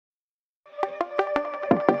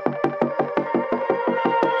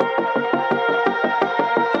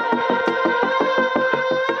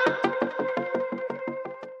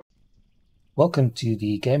Welcome to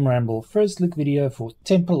the GAMERamble first look video for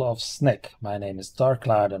Temple of Snek. My name is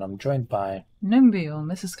Darkcloud and I'm joined by Nimby or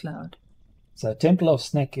Mrs. Cloud. So Temple of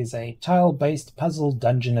Snek is a tile-based puzzle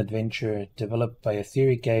dungeon adventure developed by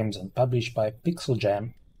Etheric Games and published by Pixel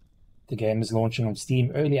Jam. The game is launching on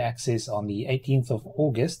Steam Early Access on the 18th of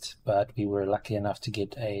August, but we were lucky enough to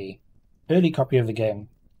get an early copy of the game.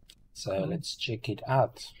 So let's check it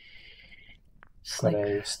out. Got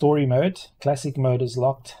a story mode, classic mode is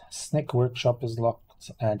locked, Snek workshop is locked,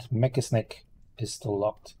 and Mecha Snek is still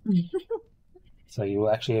locked. So you will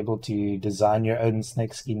actually able to design your own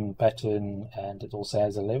Snek skin pattern, and it also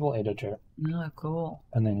has a level editor. Oh, cool.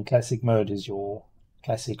 And then classic mode is your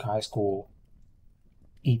classic high score,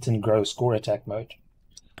 eat and grow score attack mode.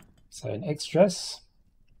 So in extras,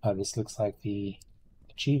 this looks like the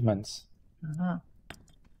achievements.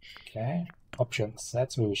 Okay. Options,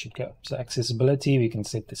 that's where we should go. So accessibility, we can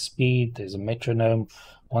set the speed, there's a metronome,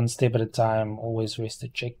 one step at a time, always rest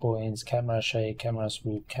at checkpoints, camera shake, camera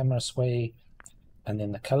swoop, camera sway, and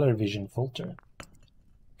then the color vision filter.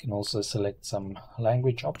 You can also select some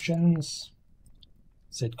language options,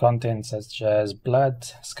 set content such as blood,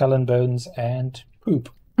 skull and bones, and poop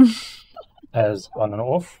as on and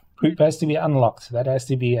off. Poop has to be unlocked, that has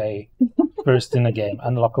to be a first in a game,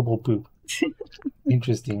 unlockable poop.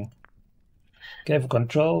 Interesting. Okay, for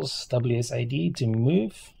controls, WSAD to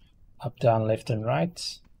move, up, down, left and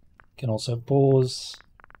right. You can also pause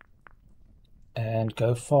and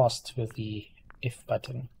go fast with the F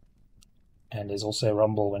button. And there's also a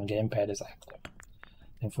rumble when gamepad is active.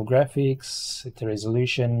 And for graphics, set the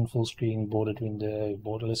resolution, full screen, bordered window,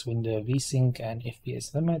 borderless window, VSync and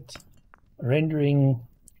FPS limit. Rendering,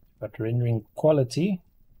 but rendering quality,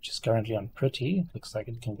 which is currently on pretty, looks like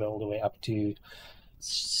it can go all the way up to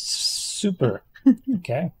super.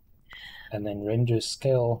 Okay, and then render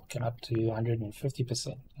scale can up to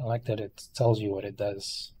 150%. I like that it tells you what it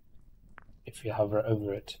does if you hover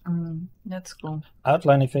over it. That's cool.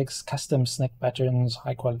 Outline effects, custom Snek patterns,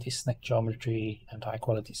 high quality Snek geometry, and high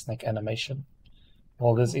quality Snek animation.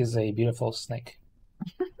 Well, this is a beautiful Snek.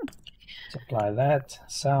 To apply that,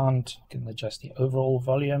 sound, you can adjust the overall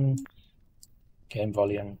volume, game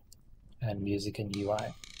volume, and music and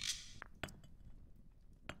UI.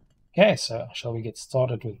 Okay, so shall we get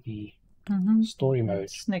started with the story mode?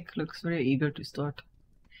 Snek looks very eager to start.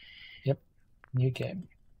 Yep, new game.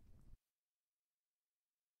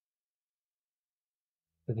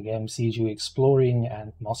 So the game sees you exploring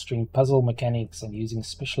and mastering puzzle mechanics and using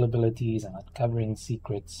special abilities and uncovering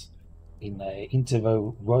secrets in an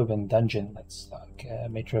interwoven dungeon that's like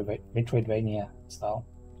metroidvania style.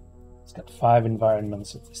 It's got 5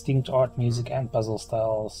 environments with distinct art, music, and puzzle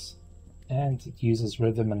styles. And it uses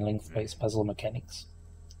rhythm and length-based puzzle mechanics.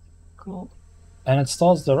 Cool. And it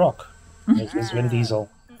stars The Rock, which is Vin Diesel.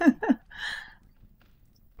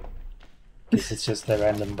 Guess it's just a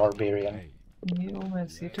random barbarian. You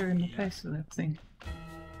almost hit her in the face with that thing.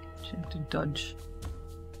 She had to dodge.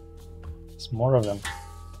 There's more of them.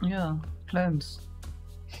 Yeah, clones.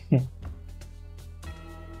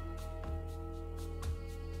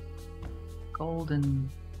 Golden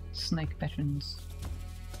snake patterns.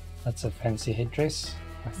 That's a fancy headdress.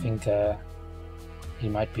 I think he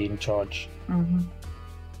might be in charge.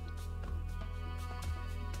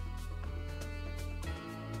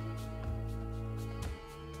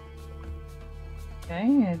 Okay,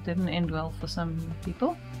 it didn't end well for some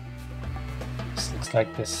people. This looks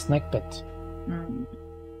like the Snek bit.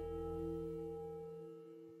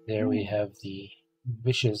 There we have the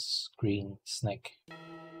vicious green Snek.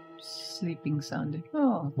 Sleeping sounding.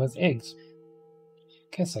 Oh. With eggs.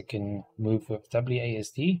 Guess I can move with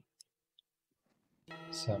WASD.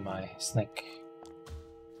 So my Snek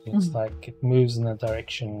looks like it moves in the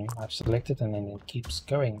direction I've selected and then it keeps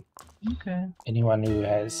going. Okay. Anyone who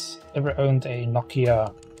has ever owned a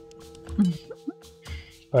Nokia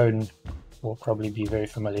phone will probably be very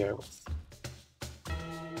familiar with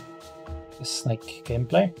the Snek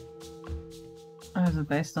gameplay. Oh, is it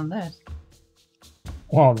based on that?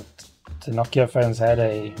 Well, the Nokia phones had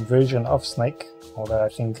a version of Snek, although I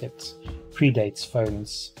think it predates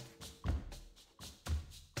phones.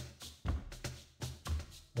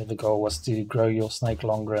 The goal was to grow your Snek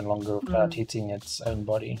longer and longer without hitting its own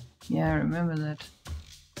body. Yeah, I remember that.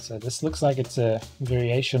 So this looks like it's a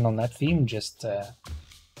variation on that theme, just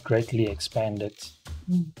greatly expanded.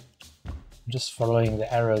 I'm just following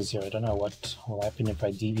the arrows here. I don't know what will happen if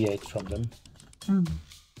I deviate from them.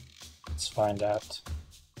 Let's find out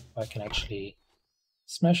if I can actually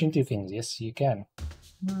smash into things. Yes, you can.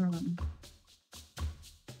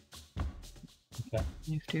 Okay.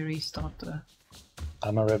 You have to restart the...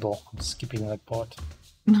 I'm a rebel. I'm skipping that part.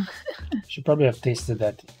 Should probably have tested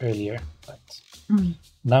that earlier, but Mm.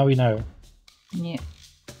 now we know. Yeah.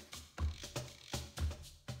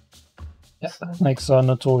 Yeah, So- snakes are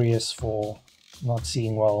notorious for not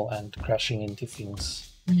seeing well and crashing into things.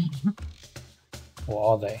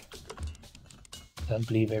 Or are they? Don't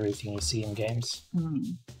believe everything you see in games.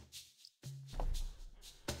 Mm.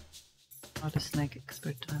 Not a snake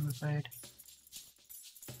expert, I'm afraid.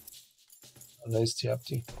 What are those two up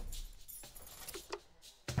to?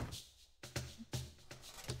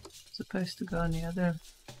 Supposed to go on the other.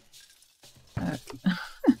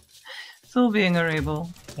 Still being a rebel.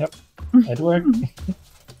 Yep, it worked.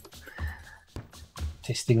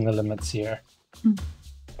 Testing the limits here.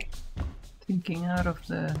 Thinking out of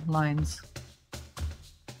the lines.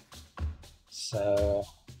 So,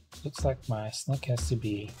 looks like my snake has to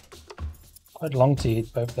be quite long to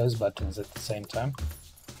hit both those buttons at the same time.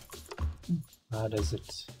 How does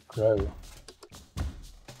it grow? I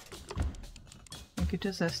think it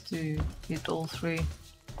just has to hit all three.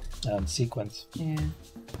 And sequence. Yeah.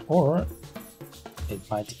 Or it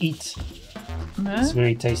might eat. No? It's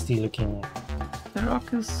very tasty looking The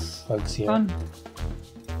rock is folks here. fun.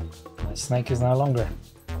 My snake is no longer.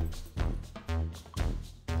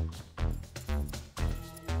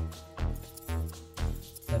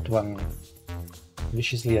 That one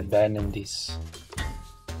viciously abandoned this.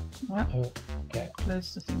 Well, Oh, okay.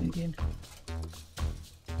 close the thing again.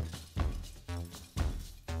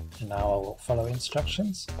 And now I will follow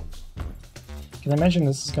instructions. You can imagine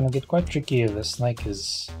this is going to get quite tricky if the snake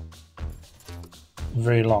is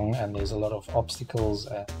very long and there's a lot of obstacles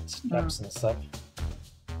and traps and stuff.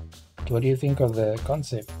 What do you think of the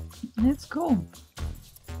concept? It's cool.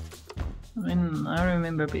 I mean, I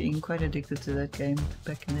remember being quite addicted to that game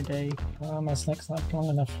back in the day. Oh, my snake's not long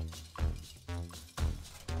enough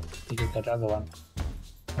to get that other one.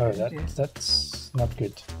 Oh, that's not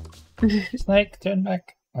good. Snake, turn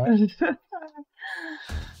back. Oh,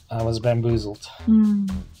 I was bamboozled.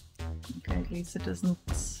 Okay, at least it doesn't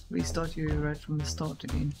restart you right from the start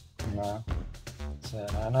again. No. So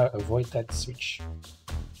no, avoid that switch.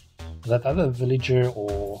 That other villager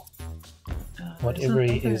or whatever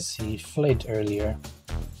he is, he fled earlier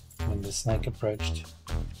when the snake approached.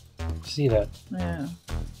 See that? Yeah.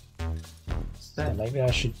 So maybe I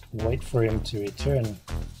should wait for him to return.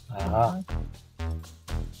 Aha.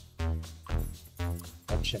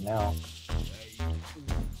 Gotcha now.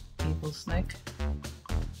 Evil snake.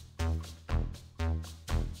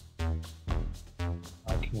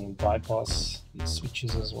 I can bypass these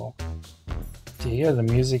switches as well. To hear the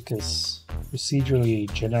music is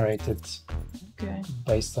procedurally generated Okay.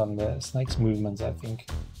 based on the snake's movements, I think.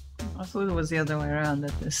 I thought it was the other way around,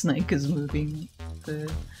 that the snake is moving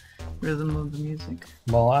the rhythm of the music.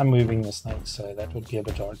 Well, I'm moving the snake, so that would be a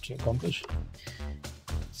bit hard to accomplish.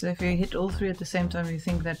 So if you hit all three at the same time, you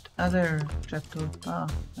think that other trapdoor. Ah,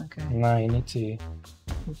 okay. No, you need to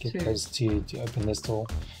get Two. those two to open this door.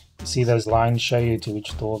 You see those lines show you to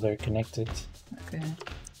which door they're connected. Okay.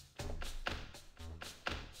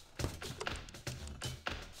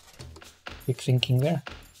 Quick thinking there.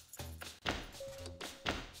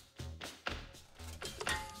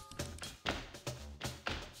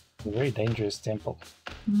 A very dangerous temple.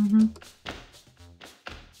 Mm-hmm.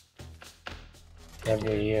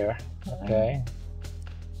 Every year. Okay.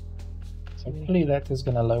 So hopefully that is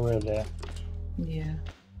going to lower the... Yeah.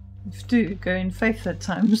 You have to go in faith at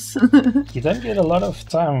times. You don't get a lot of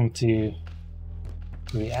time to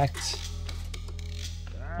react.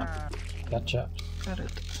 Gotcha. Got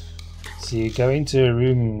it. So you go into a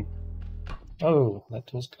room... Oh,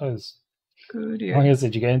 that was close. Good, Like yeah. I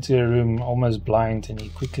said, you go into a room almost blind and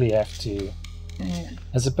you quickly have to... Yeah.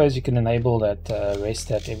 I suppose you can enable that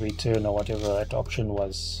rest at every turn or whatever that option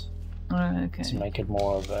was Oh, okay. to make it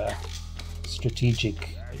more of a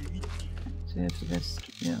strategic. So you have to go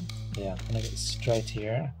yeah. Yeah, I'm gonna get straight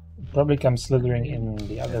here. Probably come slithering in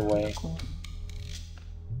the other way. Cool.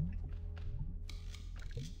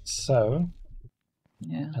 So,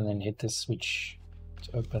 Yeah. and then hit the switch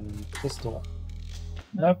to open this door.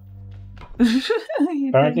 Nope,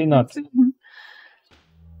 apparently not.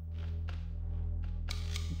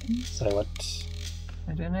 So what?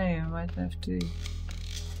 I don't know, you might have to.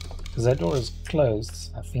 Because that door is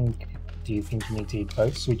closed, I think. Do you think you need to hit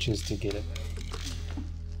both switches to get it?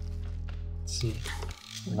 Let's see.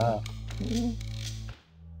 No.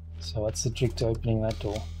 So what's the trick to opening that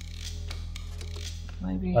door?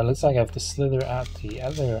 Maybe Oh, it looks like I have to slither out the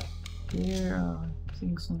other. there are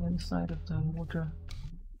things on the inside of the water.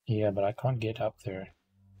 Yeah, but I can't get up there.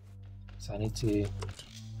 So I need to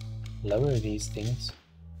lower these things.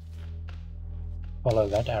 Follow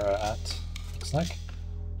that arrow out. Looks like.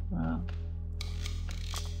 Wow.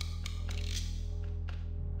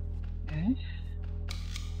 Okay.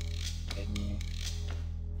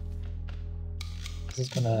 This is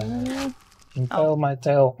gonna impale my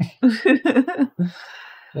tail.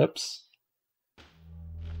 Oops.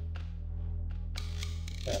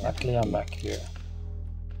 Okay, luckily I'm back here.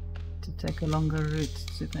 To take a longer route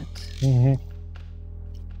to that. Mm-hmm.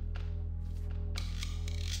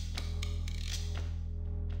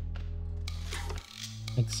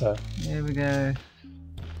 I think so. There we go.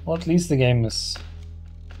 Well, at least the game is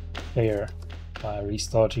fair by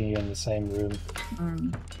restarting you in the same room.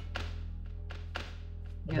 Mm.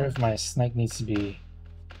 I wonder if my snake needs to be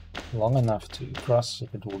long enough to cross,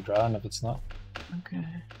 if it will drown, if it's not. Okay.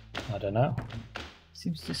 I don't know.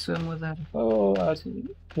 Seems to swim without. Oh, I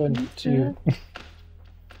went to.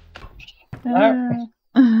 Ah.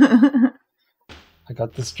 I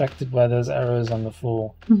got distracted by those arrows on the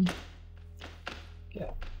floor.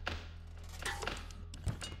 Yeah.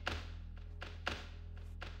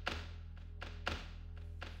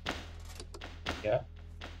 Yeah.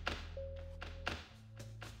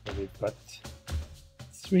 So we've got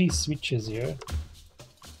 3 switches here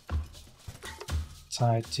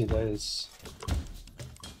tied to those.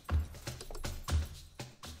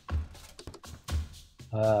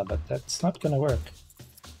 But that's not gonna work.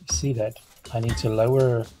 You see that? I need to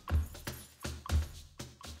lower.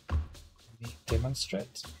 Let me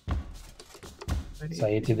demonstrate. So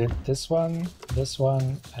I did this one,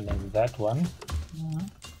 and then that one.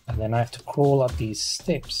 And then I have to crawl up these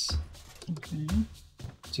steps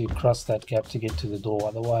to cross that gap to get to the door.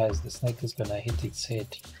 Otherwise, the snake is gonna hit its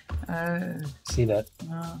head. See that?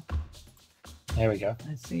 Oh. There we go.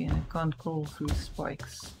 I see, and I can't crawl through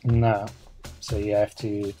spikes. No. So you have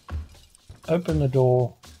to open the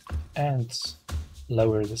door and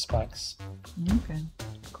lower the spikes. Okay,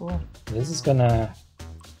 cool. This is gonna.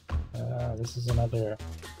 This is another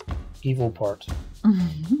evil part.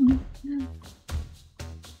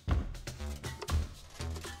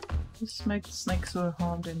 This makes snakes were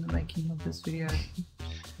harmed in the making of this video.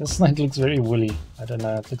 The snake looks very woolly. I don't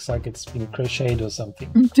know. It looks like it's been crocheted or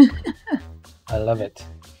something. I love it.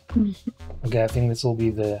 Okay, I think this will be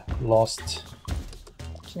the last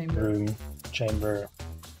chamber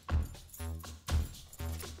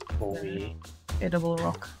before we... Edible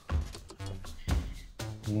rock.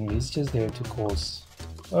 He's just there to cause...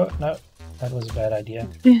 Oh, no. That was a bad idea.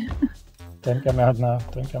 Don't come out now.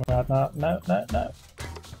 Don't come out now. No, no, no.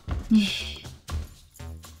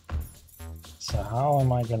 So how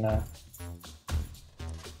am I gonna...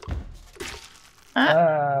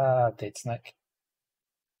 Dead snake.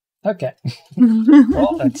 Okay.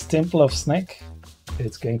 Well, that's Temple of Snek.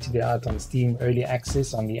 It's going to be out on Steam Early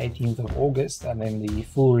Access on the 18th of August, and then the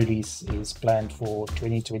full release is planned for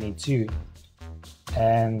 2022.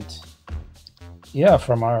 And yeah,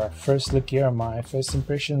 from our first look here, my first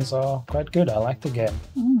impressions are quite good. I like the game.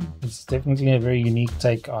 It's definitely a very unique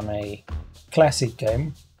take on a classic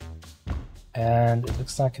game, and it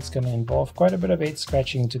looks like it's going to involve quite a bit of head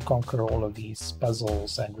scratching to conquer all of these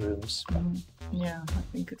puzzles and rooms. Yeah, I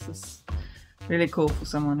think it's just really cool for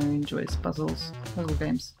someone who enjoys puzzle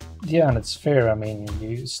games. Yeah, and it's fair. I mean,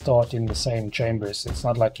 you start in the same chambers. It's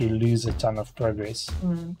not like you lose a ton of progress.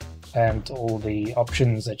 And all the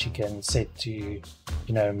options that you can set to, you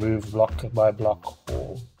know, move block by block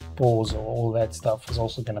or pause or all that stuff is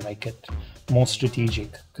also going to make it more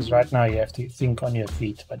strategic. Because right now you have to think on your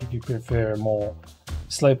feet, but if you prefer a more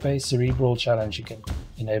slow-paced cerebral challenge, you can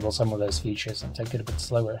enable some of those features and take it a bit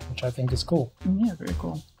slower, which I think is cool. Yeah, very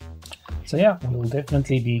cool. So yeah, we'll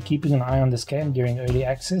definitely be keeping an eye on this game during early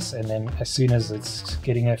access, and then as soon as it's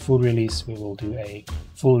getting a full release, we will do a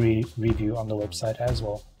full review on the website as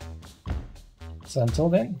well. So until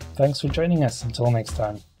then, thanks for joining us. Until next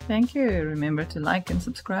time. Thank you. Remember to like and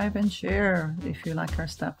subscribe and share if you like our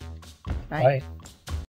stuff. Bye. Bye.